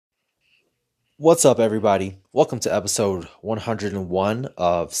What's up, everybody? Welcome to episode 101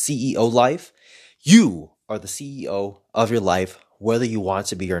 of CEO Life. You are the CEO of your life, whether you want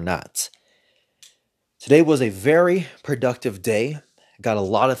to be or not. Today was a very productive day. Got a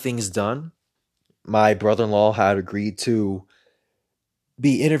lot of things done. My brother in law had agreed to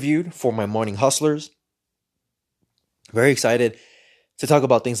be interviewed for my Morning Hustlers. Very excited to talk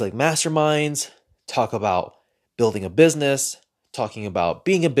about things like masterminds, talk about building a business, talking about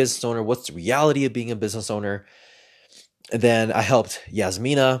being a business owner, what's the reality of being a business owner. And then I helped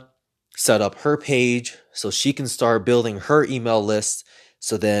Yasmina set up her page so she can start building her email list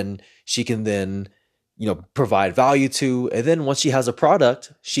so then she can then, provide value to. And then once she has a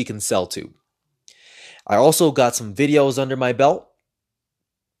product, she can sell to. I also got some videos under my belt.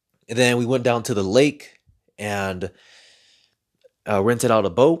 And then we went down to the lake and rented out a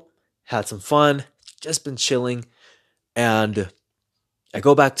boat, had some fun, just been chilling. And I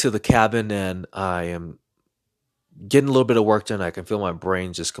go back to the cabin and I am getting a little bit of work done. I can feel my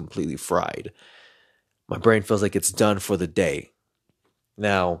brain just completely fried. My brain feels like it's done for the day.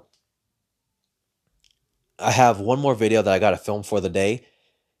 Now, I have one more video that I got to film for the day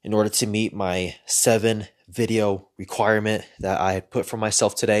in order to meet my 7 video requirement that I put for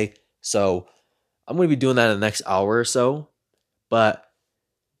myself today. So I'm going to be doing that in the next hour or so. But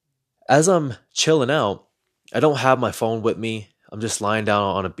as I'm chilling out, I don't have my phone with me. I'm just lying down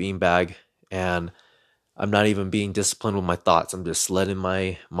on a beanbag and I'm not even being disciplined with my thoughts. I'm just letting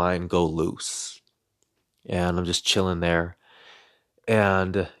my mind go loose. And I'm just chilling there.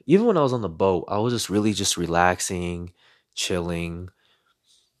 And even when I was on the boat, I was just really just relaxing, chilling.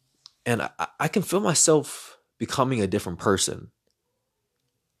 And I can feel myself becoming a different person.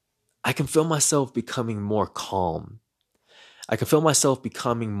 I can feel myself becoming more calm. I can feel myself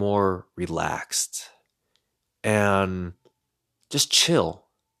becoming more relaxed and just chill.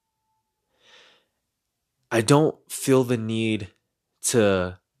 I don't feel the need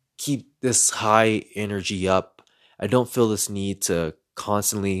to keep this high energy up. I don't feel this need to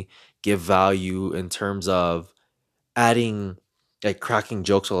constantly give value in terms of adding, like cracking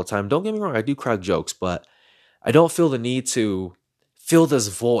jokes all the time. Don't get me wrong, I do crack jokes, but I don't feel the need to fill this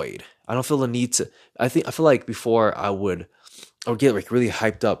void. I don't feel the need to. I feel like before I would get like really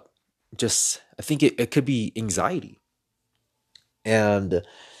hyped up. I think it could be anxiety, and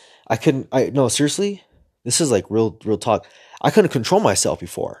no, seriously, this is like real talk. I couldn't control myself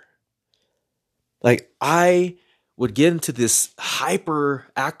before. Like I would get into this hyper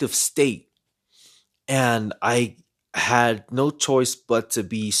active state and I had no choice but to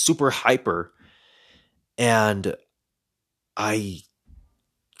be super hyper, and I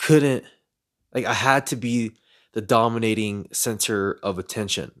couldn't, like, I had to be the dominating center of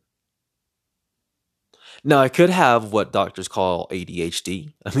attention. Now, I could have what doctors call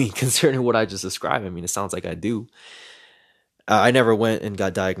ADHD. I mean, considering what I just described, I mean, it sounds like I do. I never went and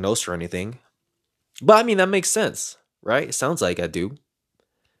got diagnosed or anything. But I mean, that makes sense, right? It sounds like I do.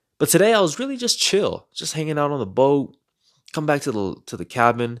 But today I was really just chill, just hanging out on the boat, come back to the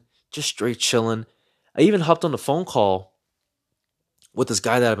cabin, just straight chilling. I even hopped on a phone call with this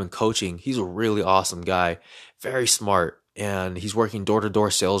guy that I've been coaching. He's a really awesome guy, very smart, and he's working door-to-door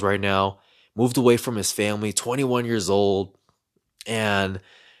sales right now. Moved away from his family, 21 years old, and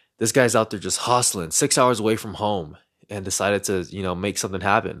this guy's out there just hustling, 6 hours away from home, and decided to, make something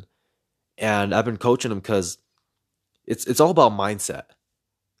happen. And I've been coaching him because it's all about mindset.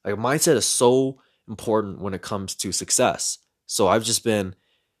 Like mindset is so important when it comes to success. So I've just been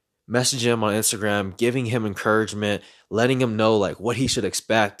messaging him on Instagram, giving him encouragement, letting him know like what he should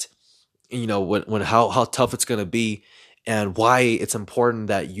expect, when how tough it's gonna be, and why it's important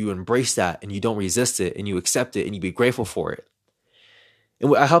that you embrace that and you don't resist it and you accept it and you be grateful for it.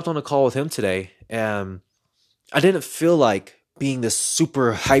 And I hopped on a call with him today, and I didn't feel like being this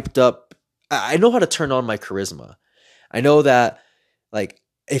super hyped up. I know how to turn on my charisma. I know that, like,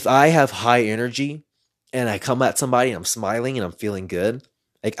 if I have high energy and I come at somebody and I'm smiling and I'm feeling good,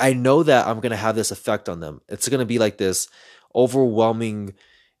 like, I know that I'm going to have this effect on them. It's going to be like this overwhelming,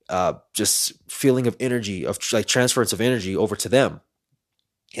 just feeling of energy, of like transference of energy over to them.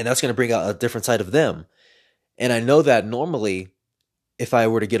 And that's going to bring out a different side of them. And I know that normally, if I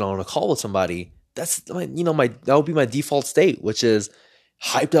were to get on a call with somebody, that would be my default state, which is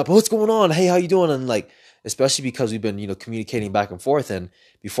hyped up. What's going on? Hey, how you doing? And like, especially because we've been, communicating back and forth. And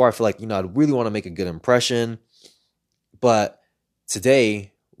before, I feel like, I really want to make a good impression. But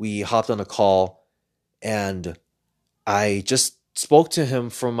today we hopped on a call and I just spoke to him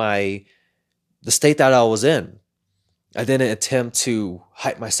from the state that I was in. I didn't attempt to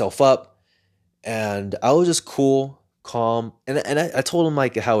hype myself up, and I was just cool, calm. And I told him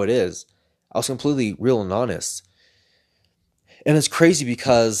like how it is. I was completely real and honest. And it's crazy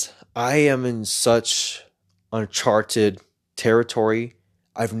because I am in such uncharted territory.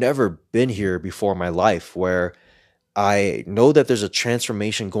 I've never been here before in my life where I know that there's a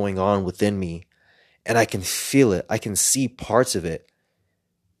transformation going on within me and I can feel it. I can see parts of it.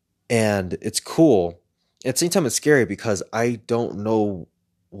 And it's cool. At the same time, it's scary because I don't know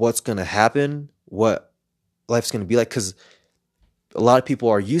what's going to happen, what life's going to be like. Because a lot of people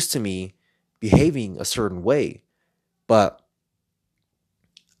are used to me behaving a certain way. But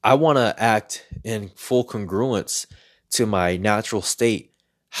I want to act in full congruence to my natural state,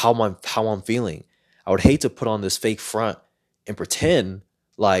 how I'm feeling. I would hate to put on this fake front and pretend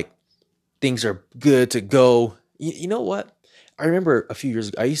like things are good to go. You know what? I remember a few years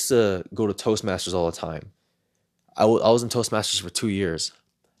ago, I used to go to Toastmasters all the time. I was in Toastmasters for 2 years.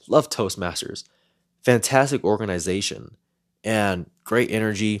 Love Toastmasters. Fantastic organization and great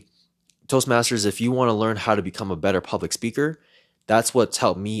energy. Toastmasters, if you want to learn how to become a better public speaker, that's what's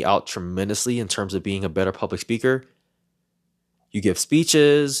helped me out tremendously in terms of being a better public speaker. You give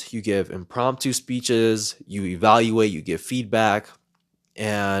speeches, you give impromptu speeches, you evaluate, you give feedback,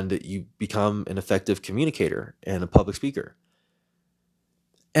 and you become an effective communicator and a public speaker.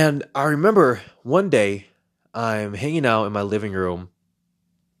 And I remember one day I'm hanging out in my living room.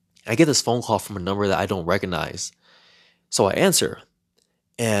 I get this phone call from a number that I don't recognize. So I answer,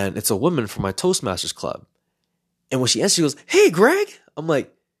 and it's a woman from my Toastmasters club. And when she answers, she goes, "Hey, Greg." I'm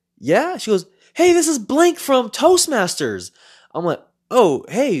like, "Yeah?" She goes, "Hey, this is Blank from Toastmasters." I'm like, "Oh,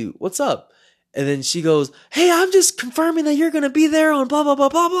 hey, what's up?" And then she goes, "Hey, I'm just confirming that you're going to be there on blah, blah, blah,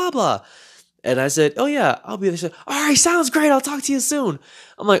 blah, blah, blah." And I said, "Oh, yeah, I'll be there." She said, "All right, sounds great. I'll talk to you soon."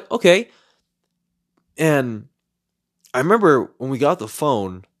 I'm like, "Okay." And I remember when we got the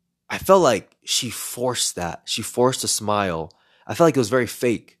phone, I felt like she forced that. She forced a smile. I felt like it was very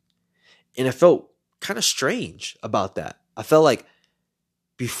fake. And it felt kind of strange about that. I felt like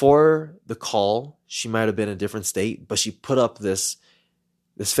before the call, she might have been in a different state, but she put up this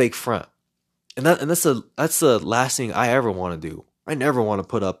fake front. And that's the last thing I ever want to do. I never want to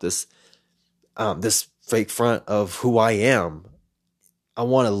put up this fake front of who I am. I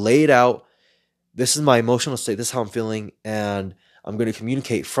want to lay it out. This is my emotional state. This is how I'm feeling, and I'm going to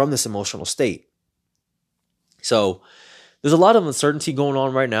communicate from this emotional state. So there's a lot of uncertainty going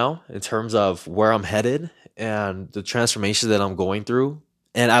on right now in terms of where I'm headed and the transformation that I'm going through.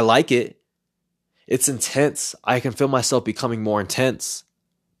 And I like it. It's intense. I can feel myself becoming more intense.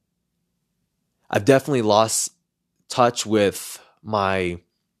 I've definitely lost touch with I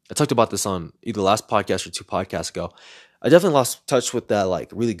talked about this on either the last podcast or 2 podcasts ago. I definitely lost touch with that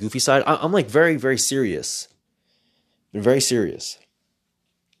like really goofy side. I'm like very, very serious. Been very serious.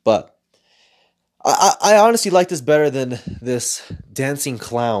 But I honestly like this better than this dancing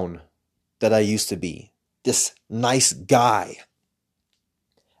clown that I used to be. This nice guy.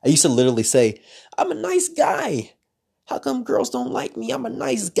 I used to literally say, "I'm a nice guy. How come girls don't like me? I'm a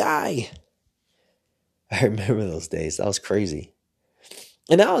nice guy." I remember those days. That was crazy.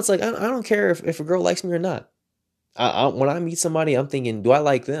 And now it's like, I don't care if a girl likes me or not. When I meet somebody, I'm thinking, do I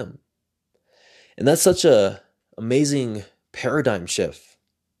like them? And that's such a amazing paradigm shift.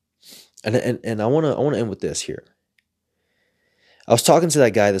 And I wanna end with this here. I was talking to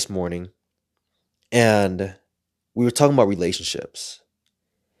that guy this morning, and we were talking about relationships.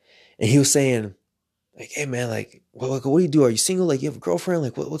 And he was saying, like, "Hey man, like, what do you do? Are you single? Like, you have a girlfriend?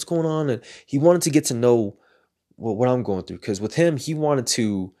 Like, what's going on?" And he wanted to get to know what I'm going through, because with him, he wants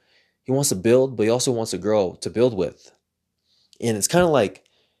to build, but he also wants a girl to build with. And it's kind of like,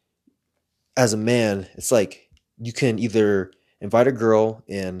 as a man, it's like you can either invite a girl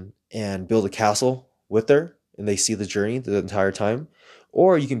in and build a castle with her, and they see the journey the entire time,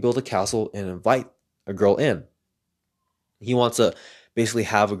 or you can build a castle and invite a girl in. He wants to basically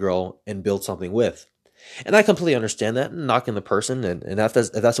have a girl and build something with. And I completely understand that, knocking the person, and if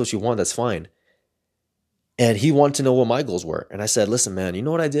that's what you want, that's fine. And he wanted to know what my goals were. And I said, "Listen, man, you know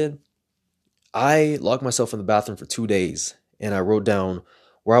what I did? I locked myself in the bathroom for 2 days, and I wrote down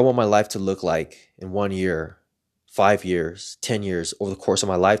where I want my life to look like in 1 year, 5 years, 10 years, over the course of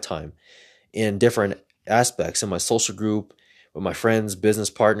my lifetime, in different aspects, in my social group, with my friends, business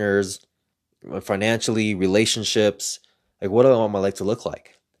partners, financially, relationships. Like, what do I want my life to look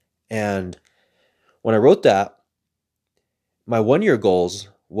like?" And when I wrote that, my 1 year goals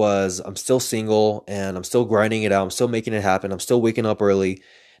was, I'm still single and I'm still grinding it out. I'm still making it happen. I'm still waking up early.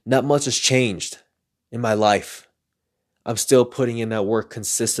 Not much has changed in my life. I'm still putting in that work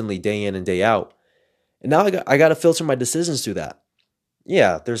consistently, day in and day out. And now I got to filter my decisions through that.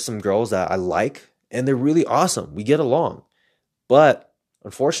 Yeah, there's some girls that I like and they're really awesome. We get along. But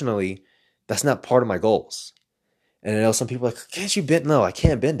unfortunately, That's not part of my goals. And I know some people are like, can't you bend? No, I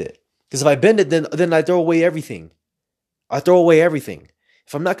can't bend it. Because if I bend it, then I throw away everything. I throw away everything.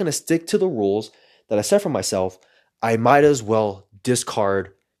 If I'm not going to stick to the rules that I set for myself, I might as well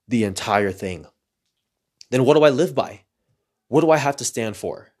discard the entire thing. Then what do I live by? What do I have to stand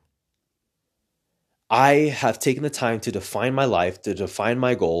for? I have taken the time to define my life, to define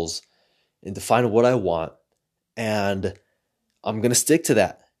my goals, and define what I want. And I'm going to stick to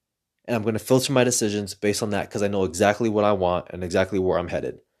that. And I'm going to filter my decisions based on that because I know exactly what I want and exactly where I'm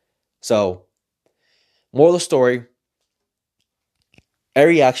headed. So, moral of the story,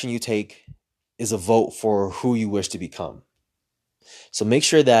 every action you take is a vote for who you wish to become. So make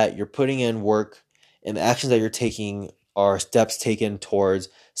sure that you're putting in work and the actions that you're taking are steps taken towards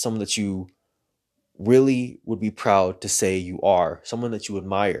someone that you really would be proud to say you are, someone that you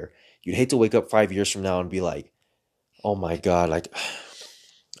admire. You'd hate to wake up 5 years from now and be like, oh my God, like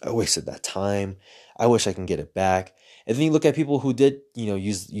I wasted that time. I wish I can get it back. And then you look at people who did,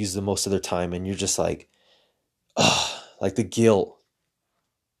 use the most of their time, and you're just like, oh, like the guilt.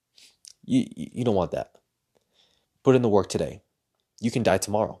 You don't want that. Put in the work today. You can die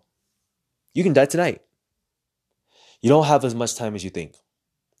tomorrow. You can die tonight. You don't have as much time as you think.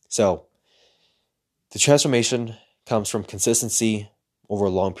 So the transformation comes from consistency over a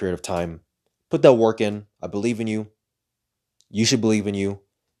long period of time. Put that work in. I believe in you. You should believe in you.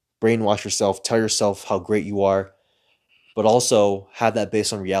 Brainwash yourself. Tell yourself how great you are. But also have that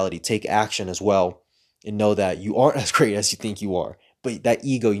based on reality. Take action as well. And know that you aren't as great as you think you are. But that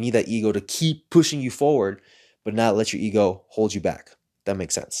ego, you need that ego to keep pushing you forward, but not let your ego hold you back. That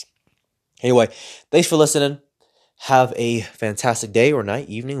makes sense. Anyway, thanks for listening. Have a fantastic day or night,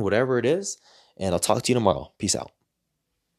 evening, whatever it is. And I'll talk to you tomorrow. Peace out.